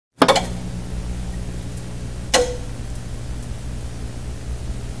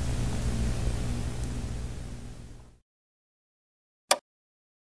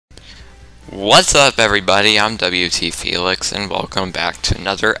What's up, everybody? I'm WT Felix, and welcome back to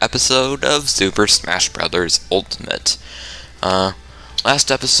another episode of Super Smash Bros. Ultimate.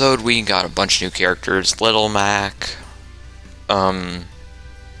 Last episode we got a bunch of new characters. Little Mac.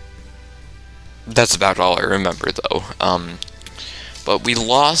 That's about all I remember, though. But we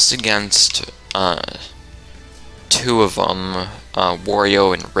lost against, two of them,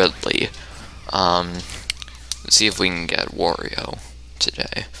 Wario and Ridley. Let's see if we can get Wario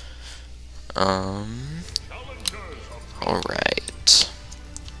today. Alright.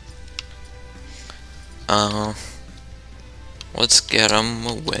 Let's get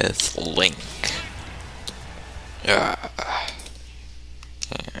him with Link. Yeah.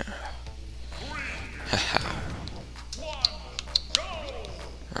 Haha.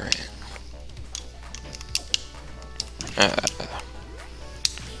 Alright.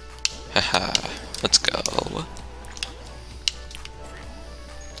 Haha. Let's go.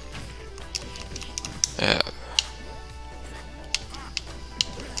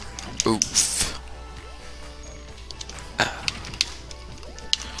 Oof.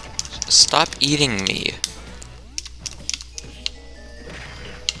 Stop eating me.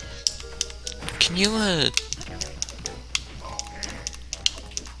 Can you,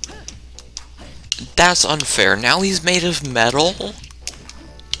 That's unfair. Now he's made of metal?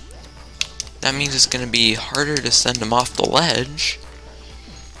 That means it's gonna be harder to send him off the ledge.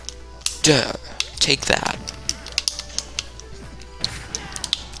 Duh. Take that.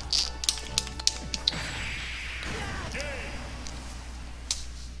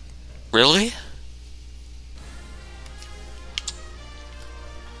 Really?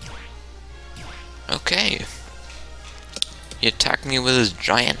 Okay. He attacked me with his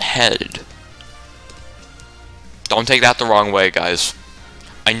giant head. Don't take that the wrong way, guys.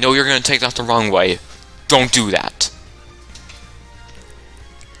 I know you're gonna take that the wrong way. Don't do that.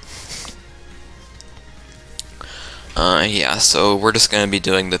 Yeah, so we're just gonna be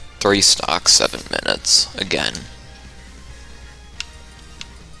doing the 3 stock 7 minutes again.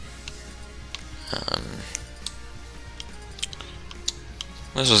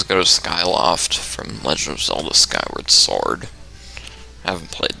 Let's just go to Skyloft from Legend of Zelda Skyward Sword. I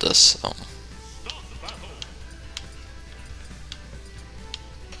haven't played this, so.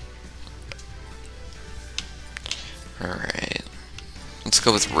 Alright. Let's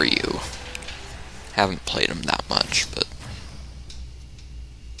go with Ryu. Haven't played him that much, but.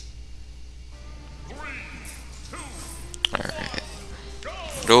 Alright.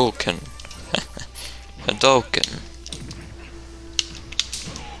 Hadouken. Hadouken.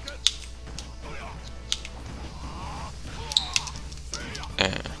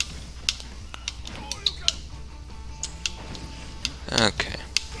 Okay.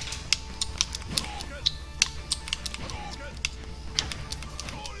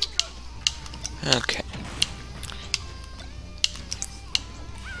 Okay.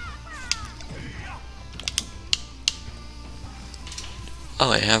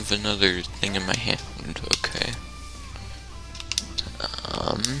 Oh, I have another thing in my hand. Okay.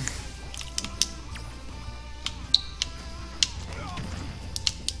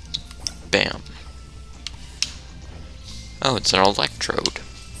 Bam. Oh, it's an electrode.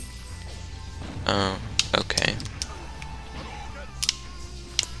 Oh, okay.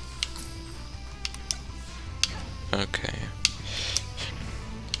 Okay.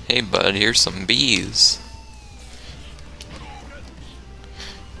 Hey, bud, here's some bees.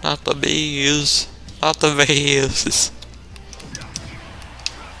 Not the bees. Not the bees.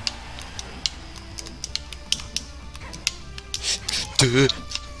 Duh.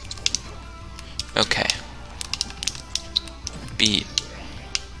 Okay. Bee.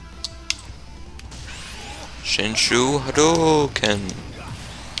 Shinshu Hadouken.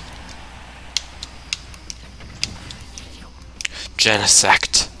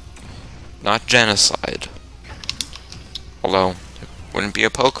 Genesect. Not genocide. Although, it wouldn't be a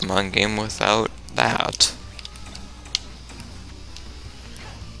Pokemon game without that.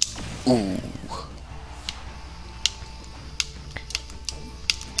 Ooh.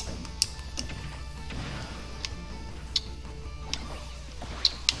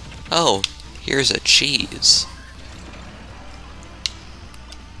 Oh, here's a cheese.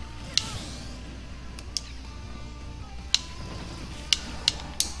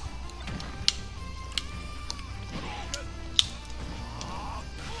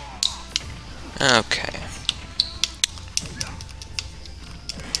 Okay.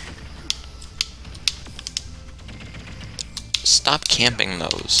 Stop camping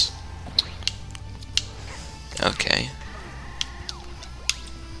those. Okay.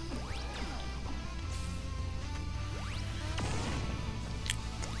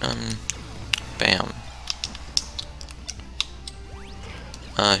 Bam.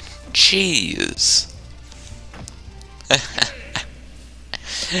 Cheese.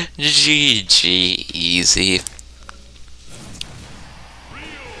 GG, easy.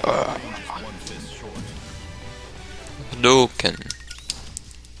 Hadouken.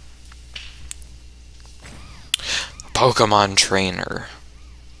 Pokemon Trainer.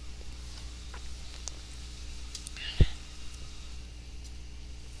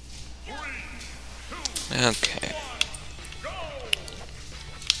 Okay.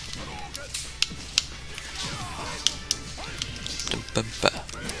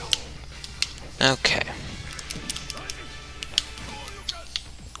 Okay.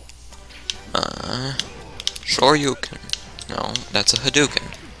 Sure you can. No, that's a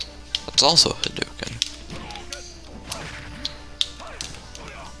Hadouken. That's also a Hadouken.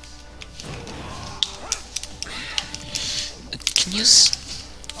 Can you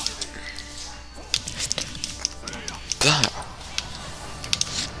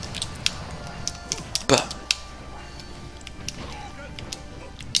Bah.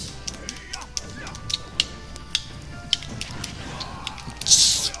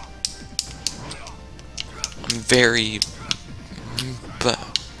 I'm very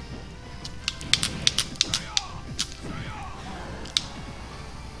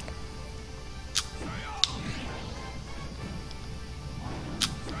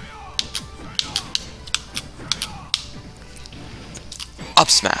Up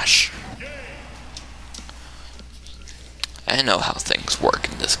smash. I know how things work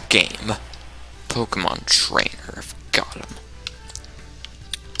in this game. Pokemon Trainer, I've got him.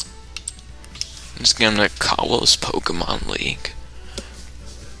 I'm just gonna Kalos Pokemon League.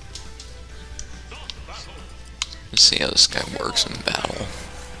 Let's see how this guy works in battle.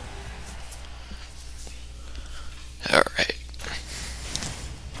 Alright.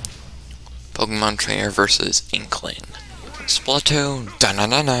 Pokemon Trainer versus Inkling. Splatoon. Da na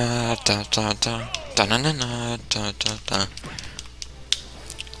na na da da da da na na na da da da.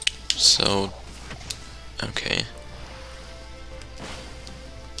 So, okay.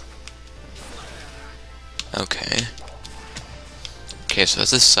 Okay. Okay, so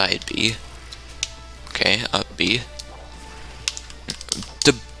that's a side B. Okay, up B.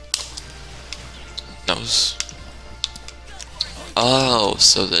 That was. Oh,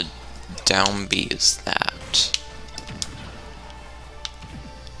 so the down B is that.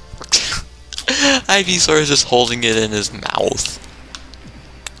 Ivysaur is just holding it in his mouth.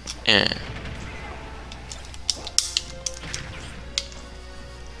 Eh.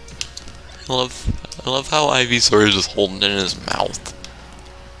 I love how Ivysaur is just holding it in his mouth.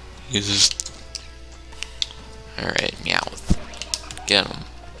 He's just. Alright, Meowth. Get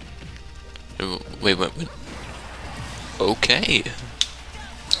him. Wait. Okay.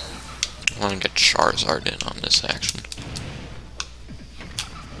 I want to get Charizard in on this action.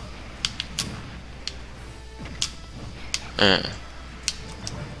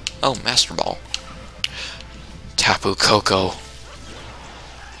 Oh, Master Ball. Tapu Koko.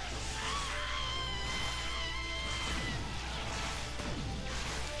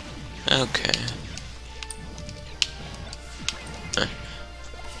 Okay.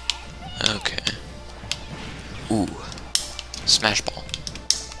 Okay. Ooh. Smash Ball.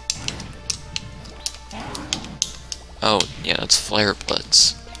 Oh, yeah, that's Flare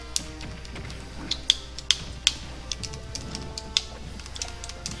Blitz.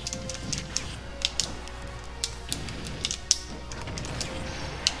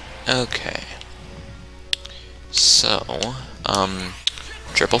 Okay. So,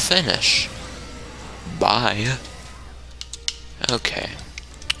 triple finish. Bye. Okay.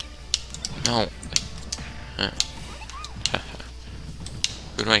 No.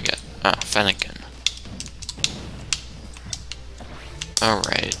 Who do I get? Ah, Fennekin.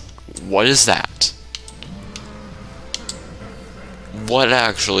 Alright. What is that? What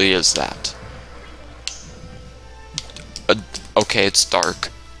actually is that? Okay, it's dark.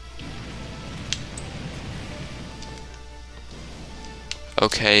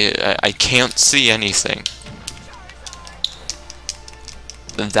 Okay, I can't see anything.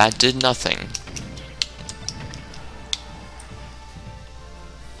 That did nothing.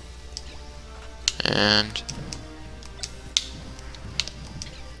 And...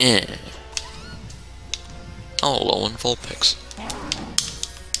 Oh, low and full picks.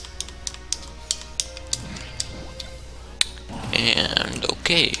 And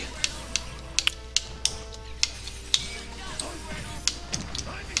okay.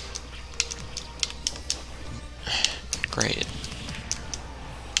 Great.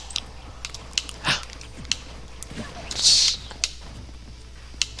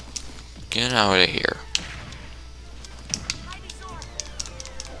 Get out of here.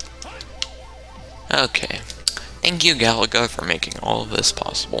 Okay. Thank you, Galaga, for making all of this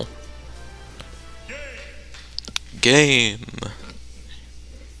possible. Game!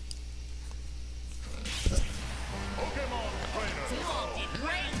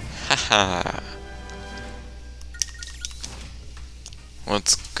 Haha.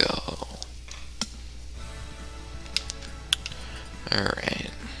 Let's go. Alright.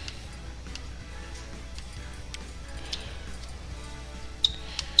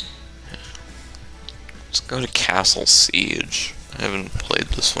 Let's go to Castle Siege. I haven't played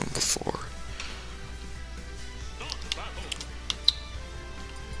this one before.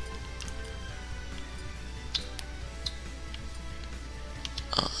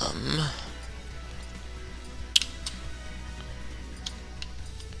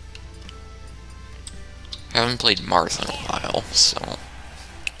 I haven't played Marth in a while, so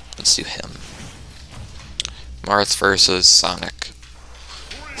let's do him. Marth vs Sonic.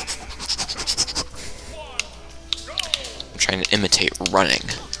 I'm trying to imitate running.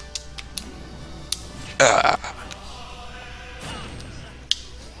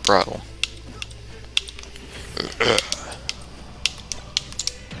 Bro.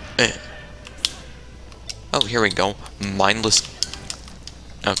 Oh, here we go. Mindless.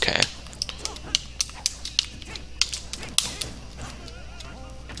 Okay.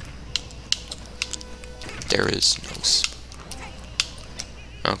 There is no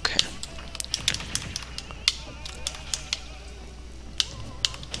okay.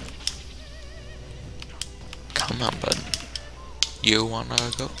 Come on, bud. You wanna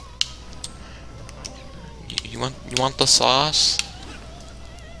go? You want the sauce?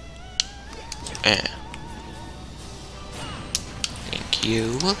 Thank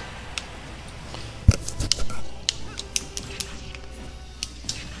you.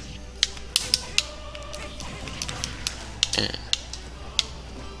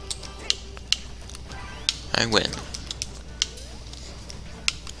 I win.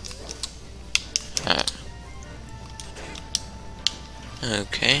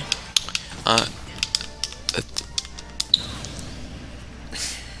 Okay.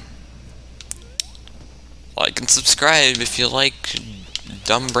 Like and subscribe if you like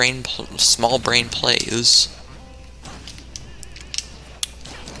small brain plays.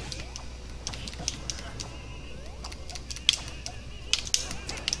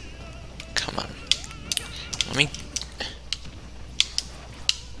 Come on. Let me.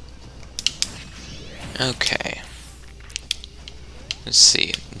 Okay. Let's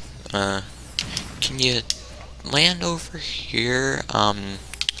see. Can you land over here?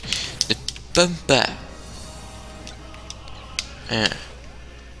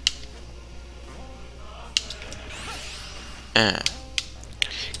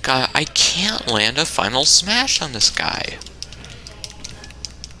 God, I can't land a final smash on this guy.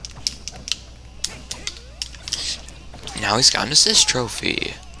 Now he's got an assist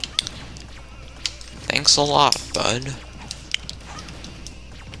trophy. Thanks a lot, bud.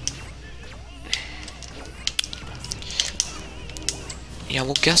 Yeah,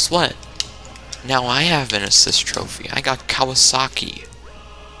 well, guess what? Now I have an assist trophy. I got Kawasaki.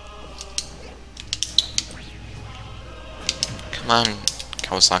 Come on,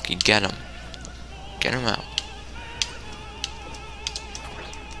 Kawasaki, get him. Get him out.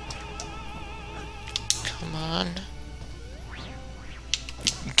 Come on.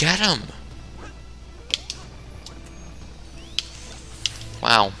 Get him.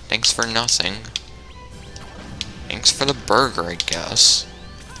 Wow, thanks for nothing. Thanks for the burger, I guess.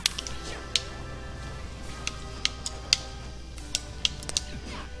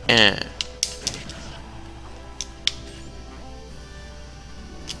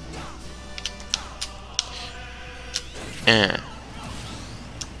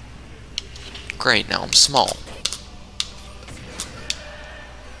 Great, now I'm small.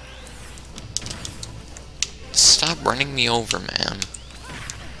 Stop running me over, man.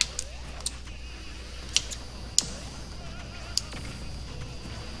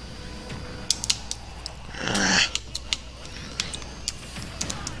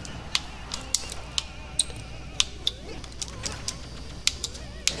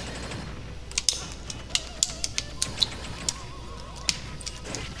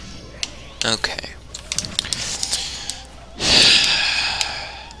 Okay.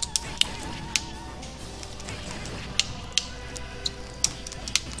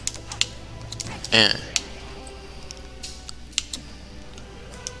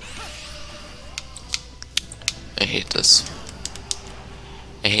 I hate this.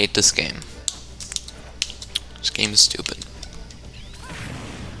 I hate this game. This game is stupid.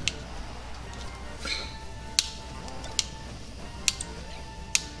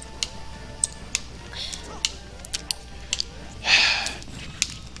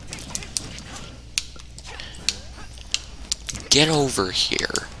 get over here.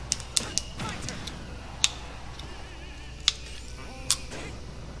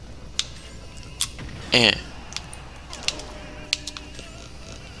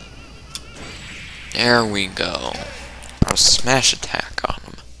 There we go. I'll smash attack on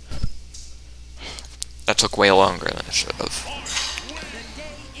him. That took way longer than it should have.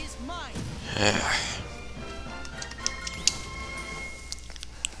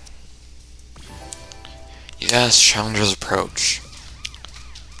 Yes, challengers approach.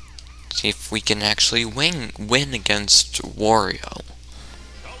 See if we can actually win against Wario.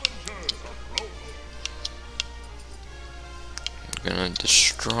 I'm gonna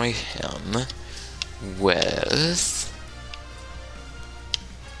destroy him with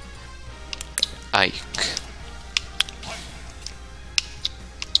Ike.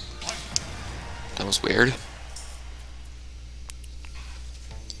 That was weird.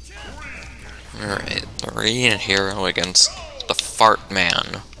 Alright, the Radiant Hero against the Fart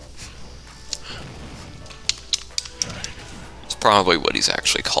Man. It's probably what he's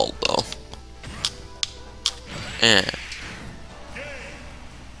actually called, though.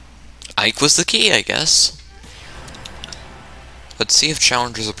 Ike was the key, I guess. Let's see if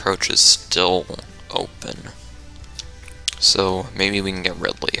Challenger's Approach is still open. So, maybe we can get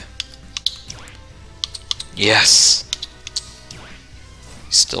Ridley. Yes!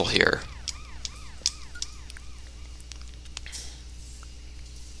 He's still here.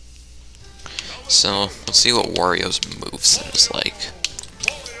 So, let's see what Wario's moveset is like.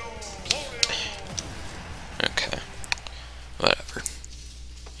 Okay. Whatever.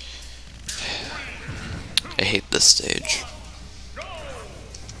 I hate this stage.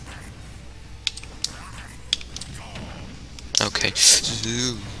 Okay.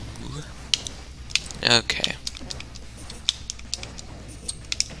 Okay.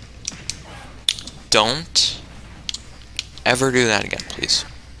 Don't ever do that again, please.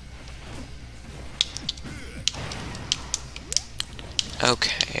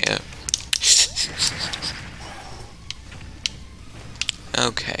 Okay.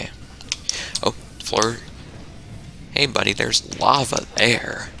 Okay. Oh, floor. Hey, buddy, there's lava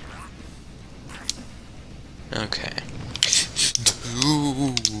there. Okay.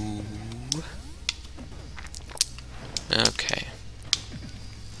 Okay.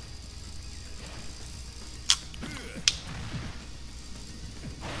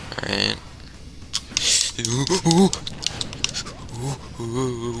 Alright.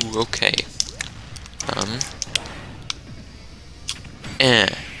 Okay.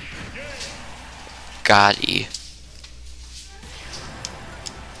 Gotti.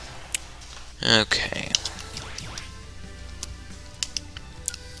 Okay.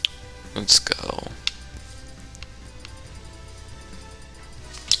 Let's go.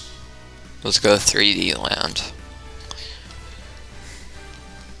 Let's go 3D land.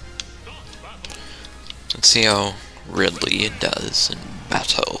 Let's see how Ridley does in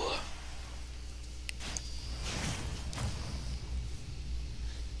battle.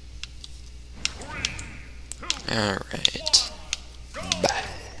 Alright. Bye.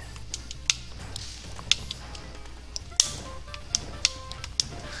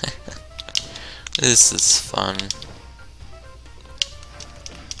 This is fun.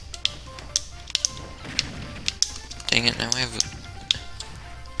 Dang it, now I have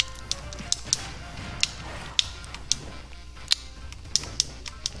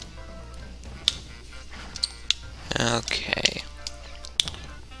okay.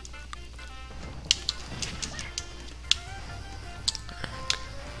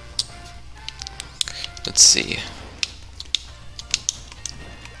 Let's see.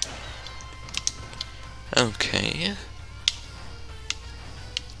 Okay.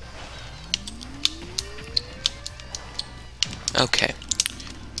 Okay.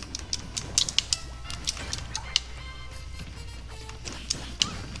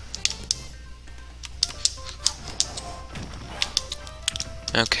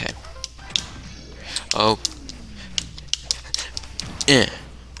 Okay. Oh.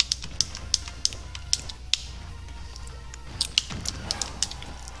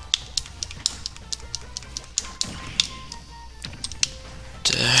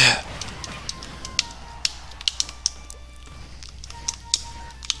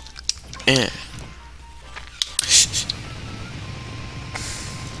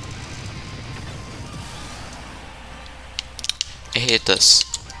 I hate this.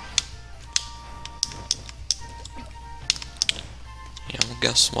 Yeah, well,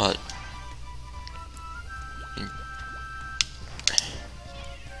 guess what?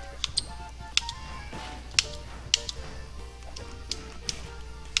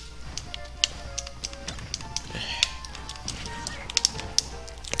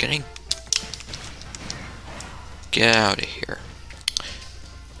 Get out of here.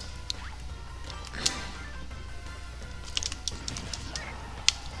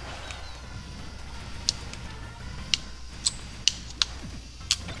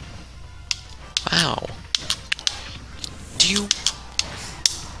 Wow. Do you...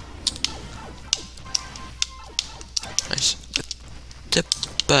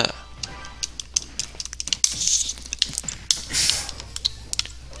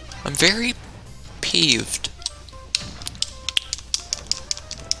 I'm very peeved.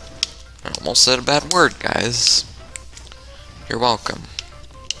 I almost said a bad word, guys. You're welcome.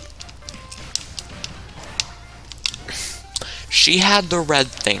 She had the red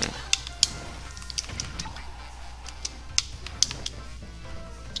thing.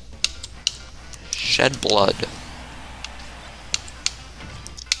 Shed blood.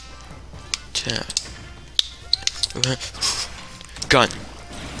 Gun.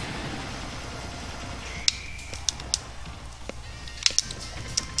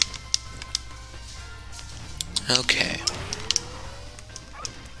 Okay.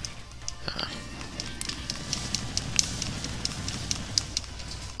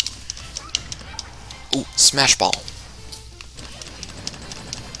 Ooh, smash ball.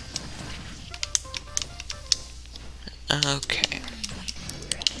 Okay.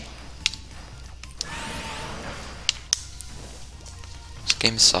 This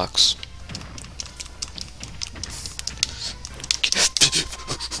game sucks.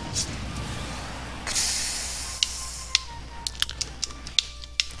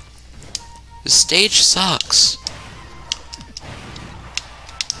 The stage sucks.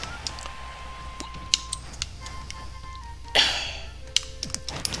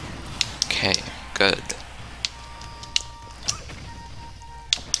 Okay, good.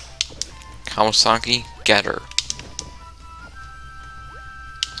 Kawasaki, get her.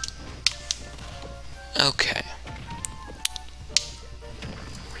 Okay.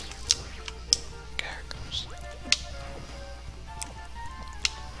 There it goes.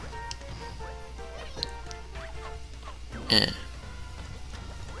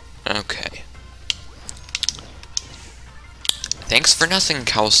 Okay. Thanks for nothing,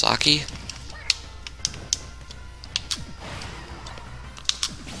 Kawasaki.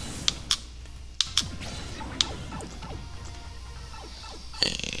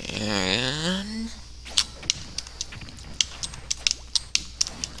 And...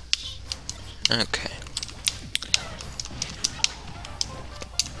 okay.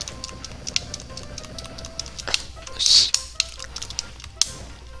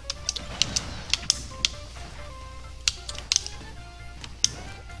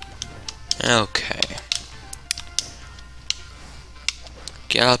 Okay.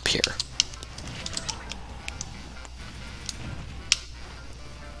 Get up here.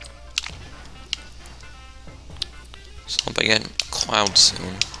 So I'll be getting Cloud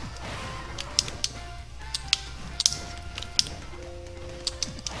soon.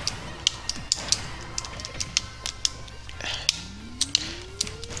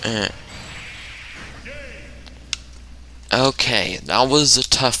 Okay, that was a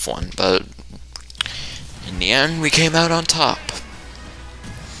tough one, but in the end, we came out on top.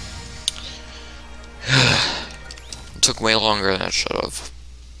 It took way longer than it should have.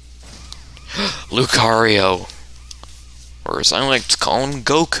 Lucario. Or as I like to call him,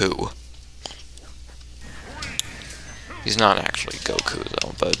 Goku. He's not actually Goku,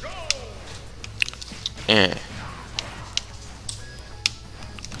 though, but...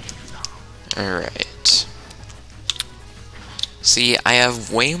 Alright. See, I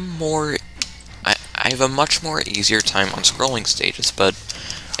have way more... I have a much more easier time on scrolling stages, but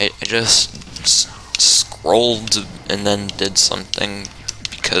I just scrolled and then did something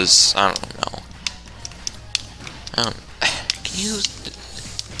because, I don't know. Can you...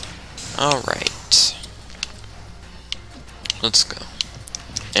 Alright. Let's go.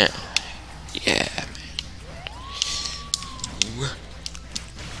 Yeah, man.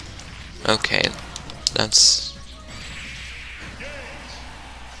 Okay, that's...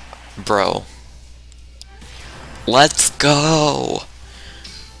 Bro. Let's go!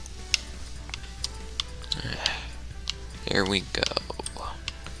 Here we go.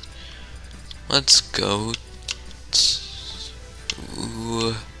 Let's go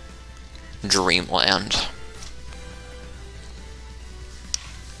to Dreamland.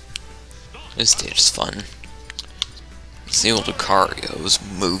 This stage is fun. See what Lucario's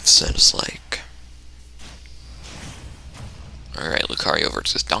moveset is like. Alright, Lucario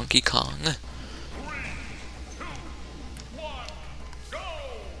versus Donkey Kong.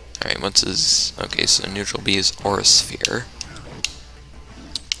 Alright, what's his... okay, so neutral B is Aura Sphere.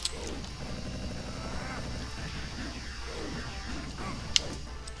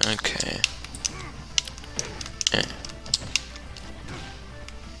 Okay.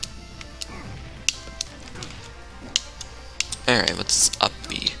 Alright, what's this up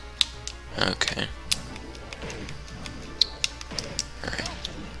B? Okay. Alright.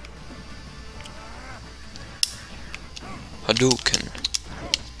 Hadouken.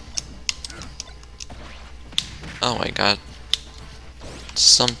 Oh, I got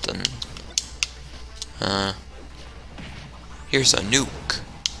something. Here's a nuke.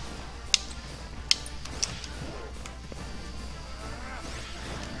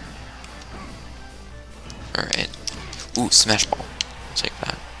 Alright. Ooh, smash ball. Take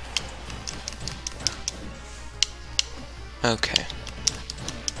that. Okay.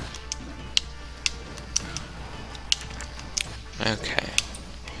 Okay.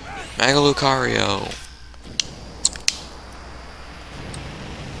 Mega Lucario.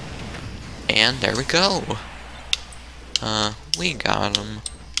 And there we go. We got him.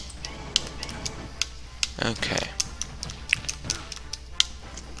 Okay.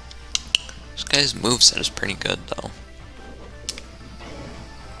 This guy's moveset is pretty good, though.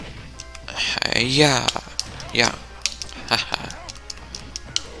 Yeah. Yeah. Haha.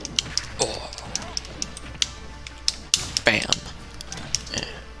 Oh. Bam.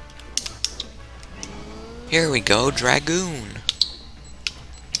 Here we go, Dragoon.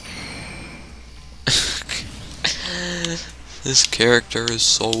 This character is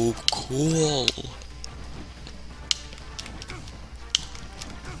so cool.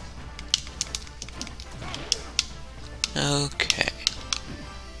 Okay.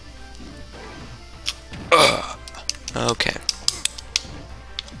 Okay.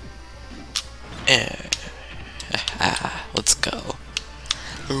 Let's go.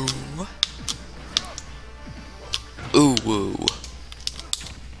 Ooh. Ooh woo.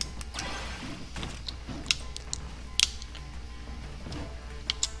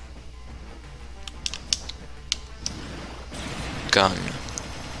 Gun.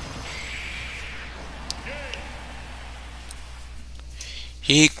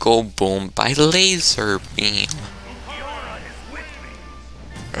 Eco boom by laser beam.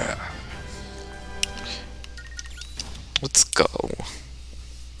 Let's go.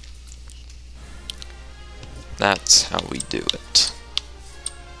 That's how we do it.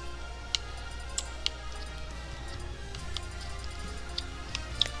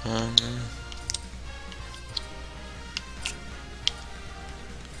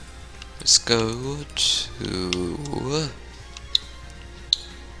 Let's go to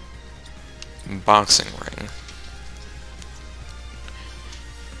boxing ring.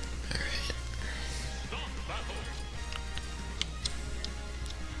 Alright.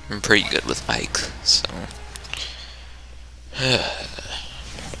 I'm pretty good with Ike, so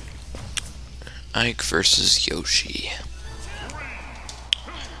Ike versus Yoshi.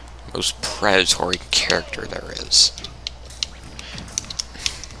 Most predatory character there is.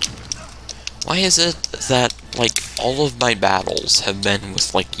 Why is it that, like, all of my battles have been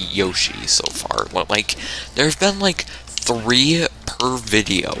with, like, Yoshi so far? Like, there's been, like, 3 per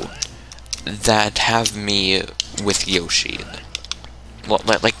video that have me with Yoshi.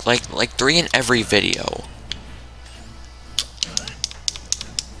 Like 3 in every video.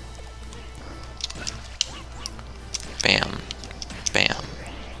 Bam. Bam.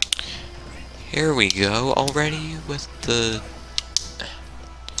 Here we go already with the...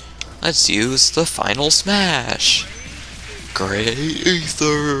 Let's use the final smash! Grey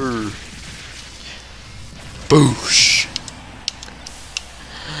Ether! Boosh!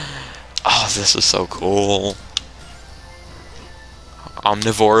 Oh, this is so cool.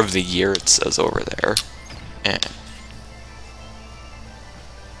 Omnivore of the Year, it says over there.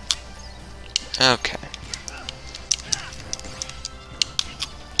 Okay.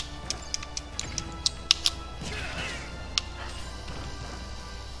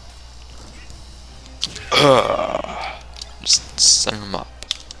 Just send him up.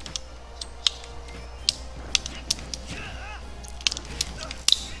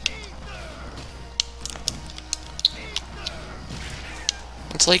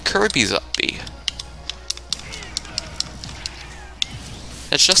 It's like Kirby's up B.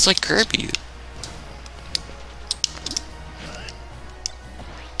 It's just like Kirby.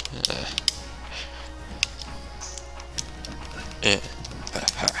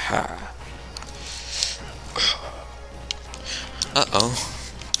 Uh-oh.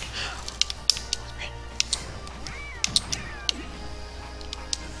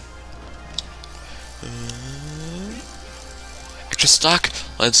 Extra stock?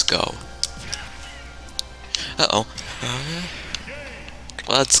 Let's go. Uh-oh.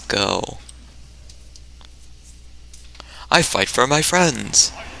 Let's go. I fight for my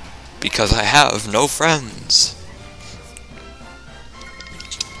friends. Because I have no friends.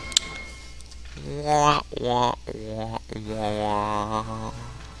 Wah, wah, wah, wah.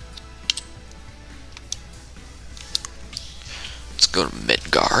 Let's go to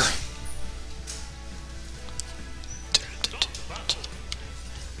Midgar.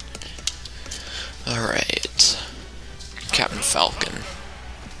 Alright. Captain Falcon.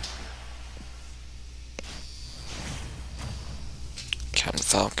 Captain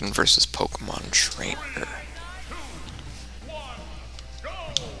Falcon versus Pokemon Trainer.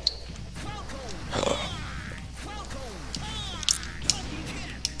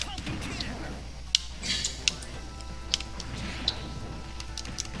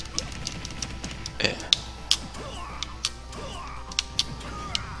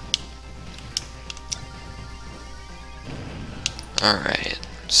 Alright,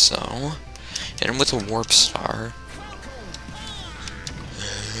 so hit him with a Warp Star.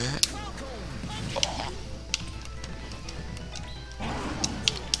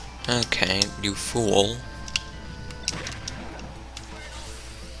 Okay, you fool.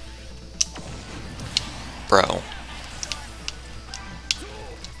 Bro.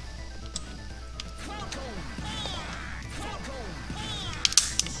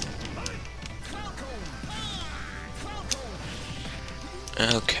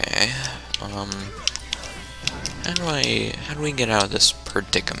 Okay, how do we get out of this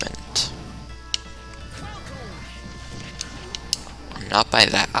predicament? Not by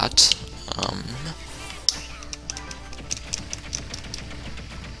that,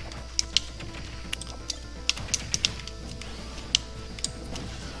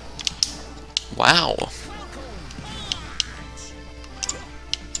 wow.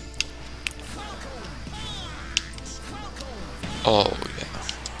 Oh, yeah.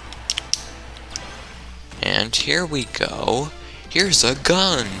 And here we go. Here's a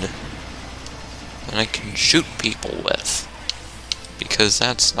gun that I can shoot people with. Because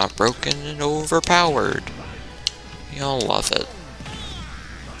that's not broken and overpowered. Y'all love it.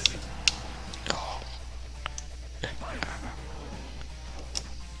 Oh.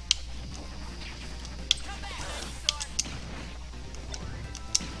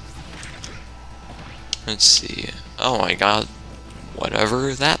 Let's see. Oh my god.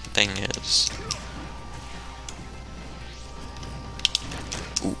 Whatever that thing is.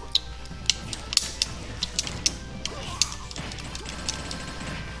 Ooh.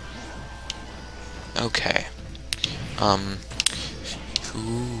 Okay.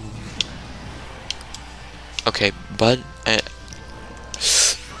 Ooh. Okay, but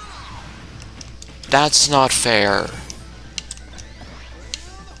that's not fair.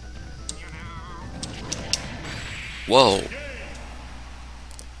 Whoa.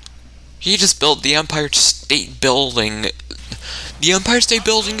 He just built the Empire State Building. The Empire State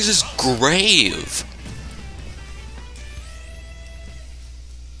Building is his grave.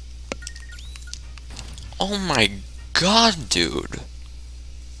 Oh my god, dude.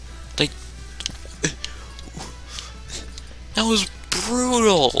 Like, that was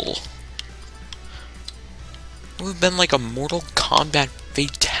brutal. It would have been like a Mortal Kombat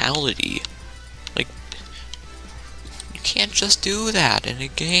fatality. Like, you can't just do that in a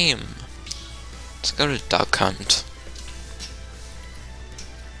game. Let's go to Duck Hunt.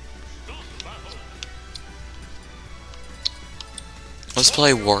 Let's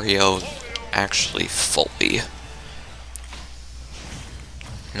play Wario actually fully.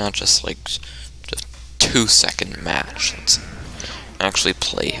 Not just like a 2-second match. Let's actually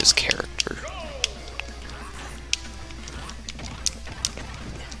play his character.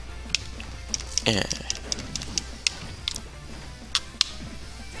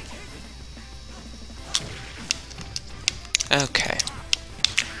 Okay.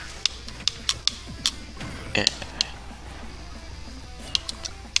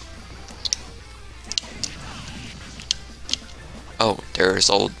 Oh,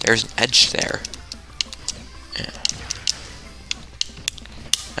 there's an edge there.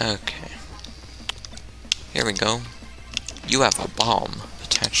 Okay. Here we go. You have a bomb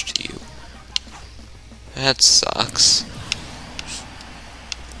attached to you. That sucks.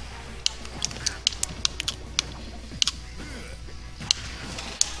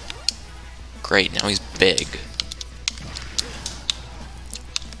 Great, now he's big.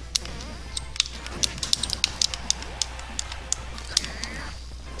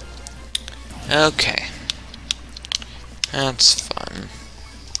 Okay. That's fun.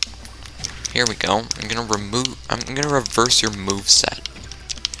 Here we go. I'm gonna reverse your moveset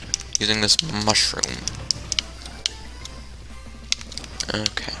using this mushroom.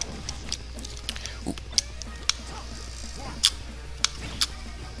 Okay. Ooh.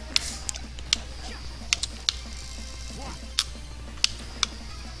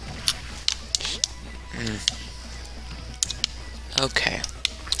 Okay.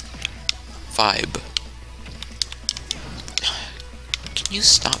 Vibe. Can you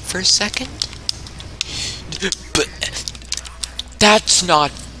stop for a second? But that's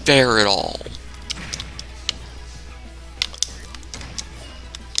not fair at all.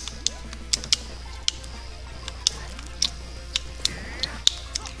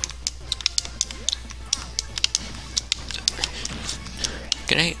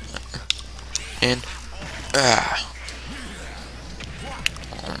 Can I? And oh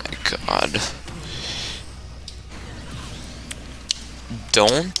my god.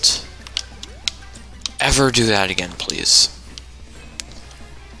 Don't ever do that again, please.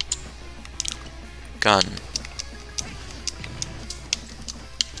 Gun.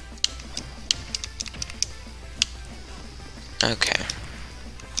 Okay.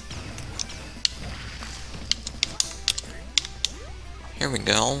 Here we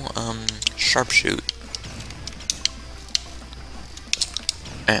go. Sharpshoot.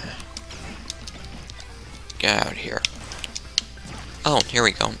 Get out of here. Oh, here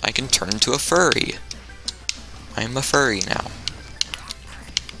we go. I can turn into a furry. I'm a furry now.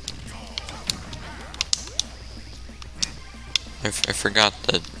 I forgot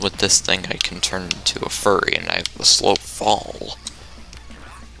that with this thing I can turn into a furry and I have a slow fall.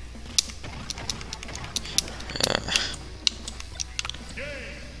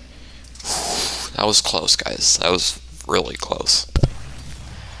 That was close, guys. That was really close.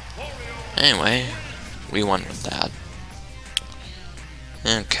 Anyway, we won with that.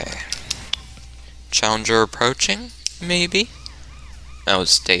 Okay. Challenger approaching? Maybe? Oh,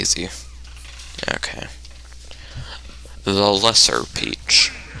 it's Daisy. Okay. The Lesser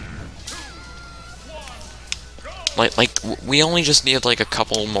Peach. Like, we only just need, like, a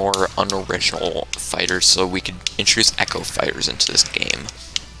couple more unoriginal fighters so we could introduce Echo fighters into this game.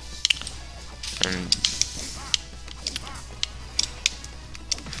 And...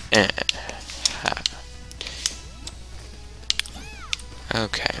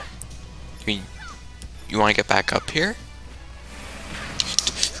 Okay. You want to get back up here?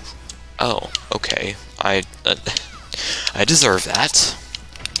 Oh, okay. I deserve that.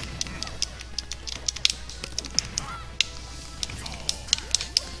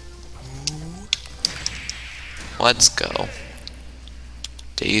 Let's go.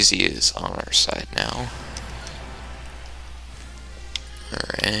 Daisy is on our side now.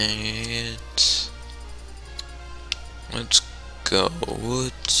 Alright. Let's go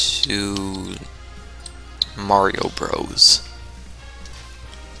to Mario Bros.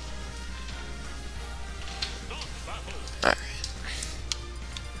 Alright.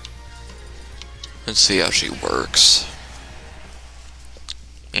 Let's see how she works.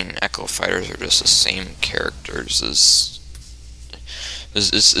 I mean, Echo Fighters are just the same characters as...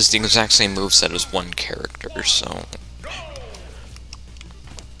 It's the exact same moveset as one character, so...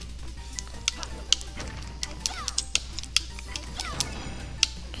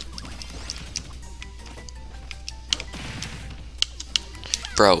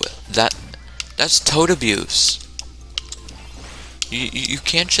 Bro, that's toad abuse. You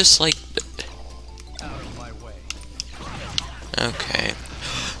can't just like... Out of my way. Okay.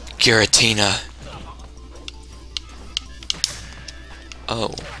 Giratina.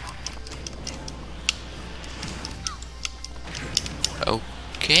 Oh.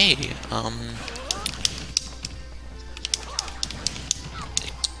 Okay,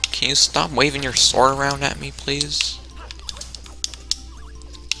 can you stop waving your sword around at me, please?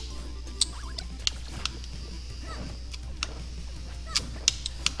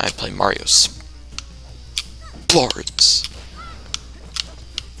 I play Mario Sports.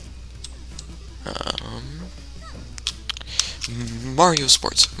 Mario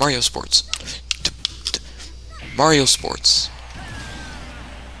Sports. Mario Sports. Mario Sports.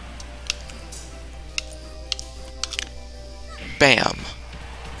 Bam.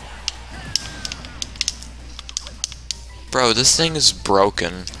 Bro, this thing is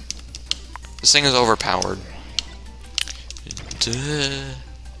broken. This thing is overpowered. Duh.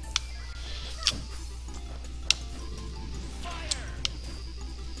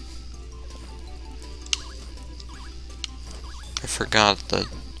 I forgot that,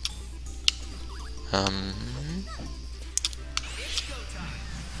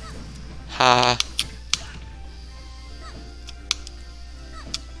 ha.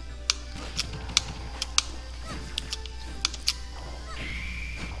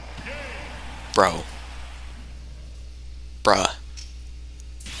 Bro. Bruh.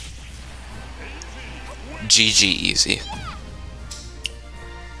 GG easy.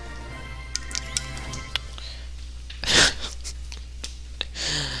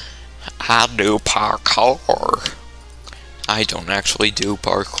 I do parkour. I don't actually do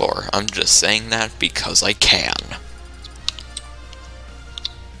parkour. I'm just saying that because I can.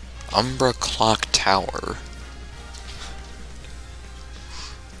 Umbra Clock Tower.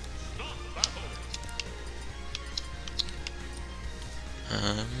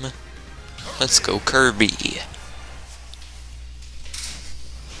 Let's go Kirby.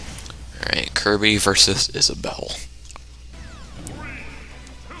 Alright, Kirby versus Isabelle.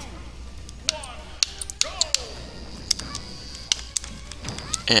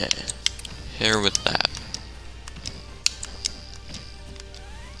 Here with that.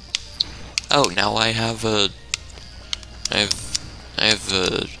 Oh, now I have a I have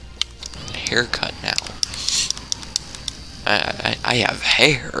a haircut now. I have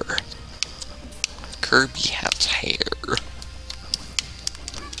hair. Kirby has hair.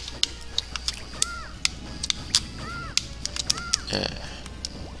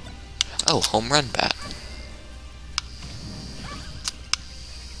 Oh, home run bat.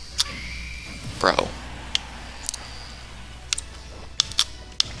 Bro.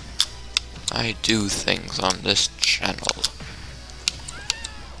 I do things on this channel.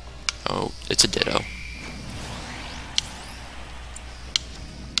 Oh, it's a ditto.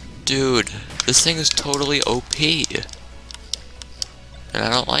 Dude, this thing is totally OP. And I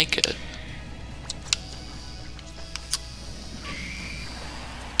don't like it.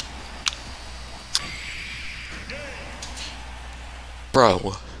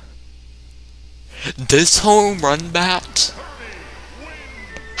 Bro. This home run bat?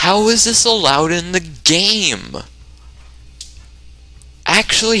 How is this allowed in the game?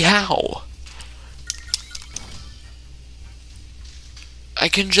 Actually, how? I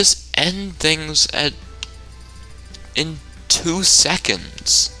can just end things in 2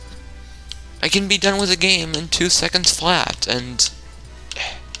 seconds. I can be done with a game in 2 seconds flat, and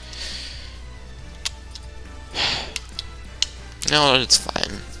no, it's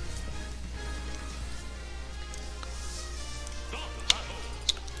fine.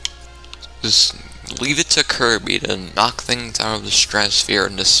 Just leave it to Kirby to knock things out of the stratosphere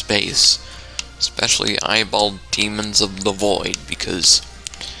into space, especially eyeball demons of the void, because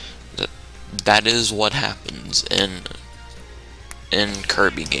that is what happens in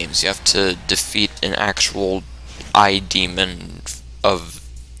Kirby games. You have to defeat an actual eye demon of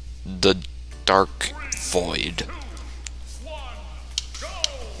the dark void.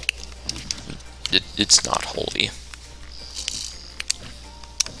 It's not holy.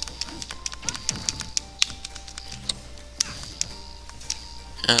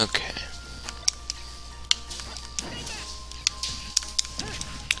 Okay.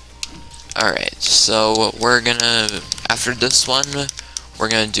 Alright, so we're gonna, after this one, we're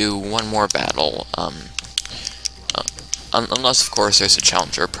gonna do one more battle, unless of course there's a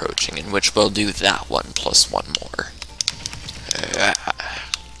challenger approaching, in which we'll do that one plus one more.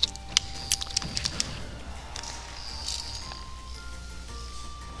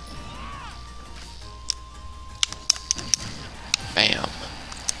 Bam.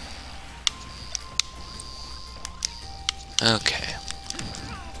 Okay.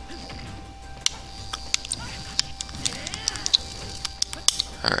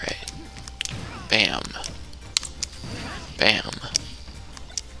 Alright. Bam. Bam.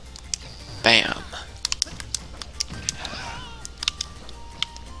 Bam.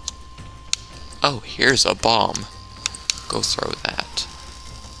 Oh, here's a bomb. Go throw that.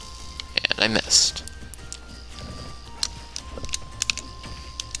 And I missed.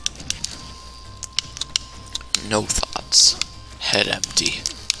 No thoughts. Head empty.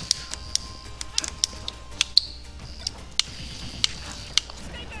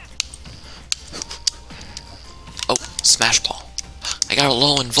 Oh, smash ball. I got a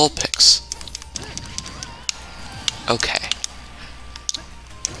low in Vulpix. Okay.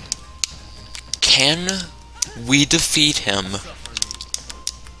 Can we defeat him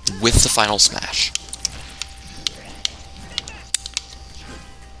with the final smash?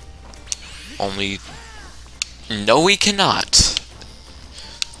 Only... No, we cannot.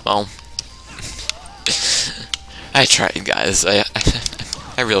 Well, I tried, guys. I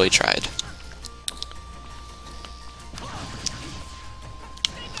really tried.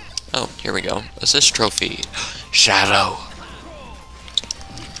 Oh, here we go. Assist trophy. Shadow.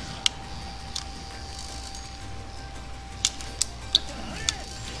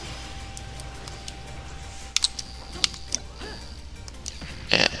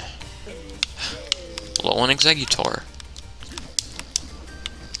 Low on Executor.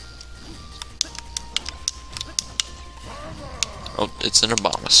 Oh, it's an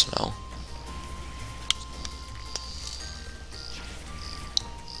Abomus now.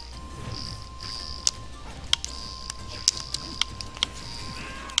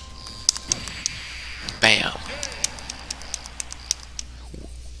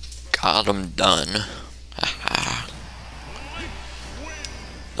 Got him done. Haha.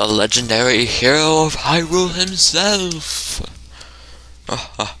 The legendary hero of Hyrule himself.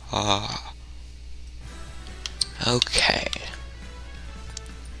 Okay.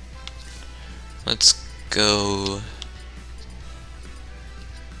 Let's go.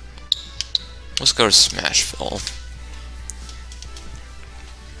 Let's go to Smashville.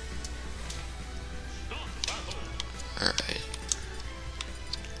 Alright.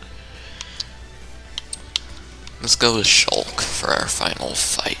 Let's go with Shulk for our final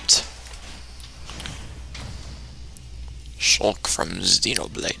fight. Shulk from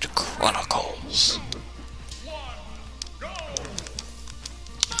Xenoblade Chronicles.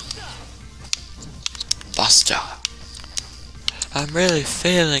 Buster. I'm really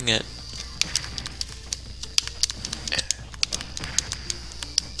feeling it.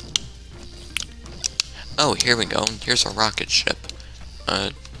 Oh, here we go. Here's a rocket ship.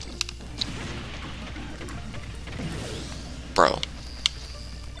 Bro. I'm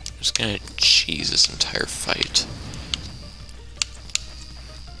just gonna cheese this entire fight.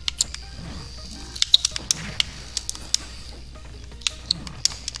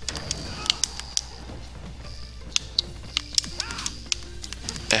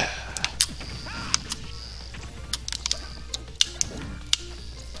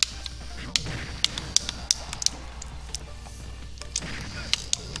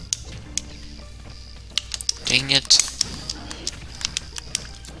 Dang it.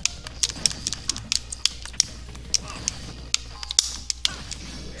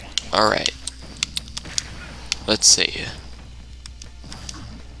 Alright. Let's see.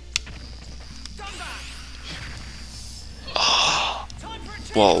 Oh.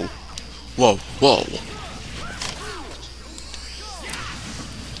 Whoa. Whoa, whoa.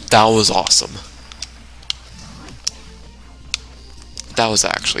 That was awesome. That was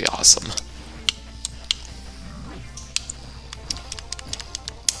actually awesome.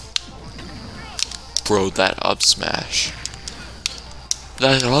 Bro, that up smash.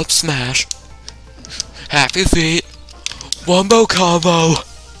 That up smash. Happy feet. Wombo combo.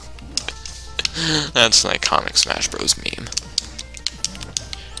 That's an iconic Smash Bros meme.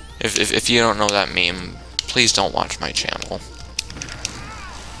 If you don't know that meme, please don't watch my channel.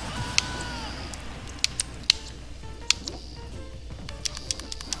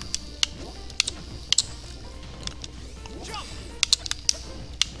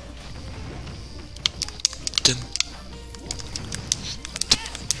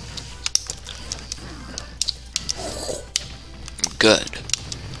 Good.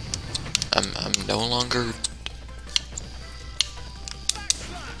 I'm no longer.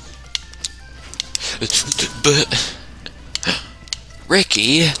 But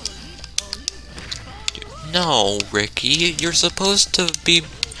Ricky, no, Ricky, you're supposed to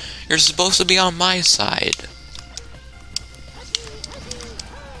be on my side.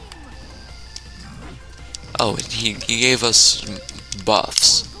 Oh, he gave us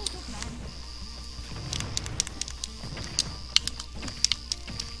buffs.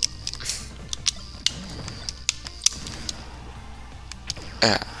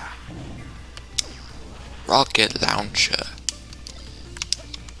 Rocket launcher.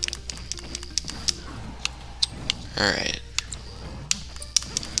 Alright.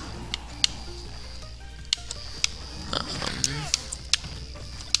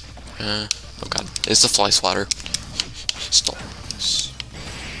 Oh god, it's the fly swatter. Stop.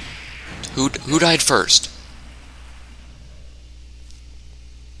 Who died first?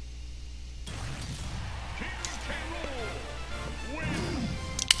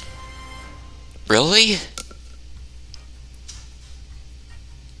 Really?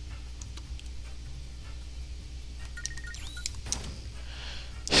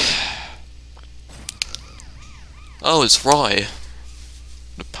 Oh, it's Roy,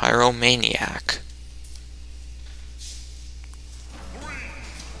 the pyromaniac.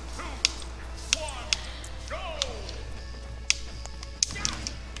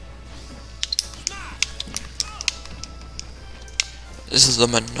 This is the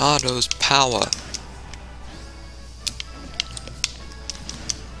Monado's power.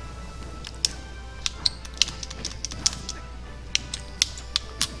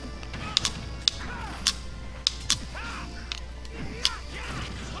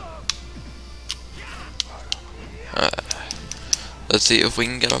 Let's see if we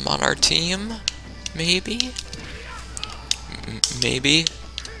can get him on our team. Maybe? Maybe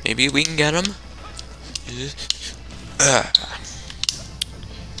we can get him.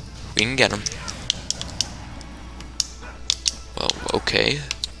 We can get him. Well, okay.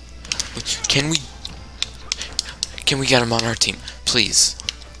 Can we get him on our team, please?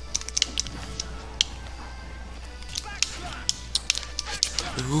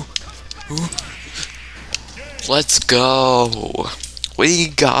 Ooh, ooh. Let's go. We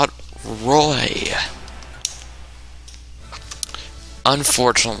got Roy.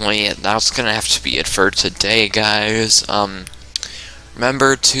 Unfortunately, that's gonna have to be it for today, guys.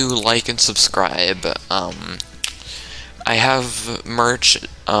 Remember to like and subscribe. I have merch,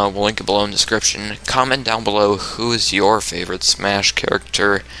 we'll link it below in the description. Comment down below who is your favorite Smash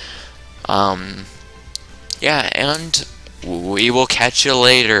character. Yeah, and we will catch you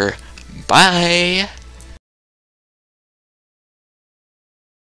later. Bye!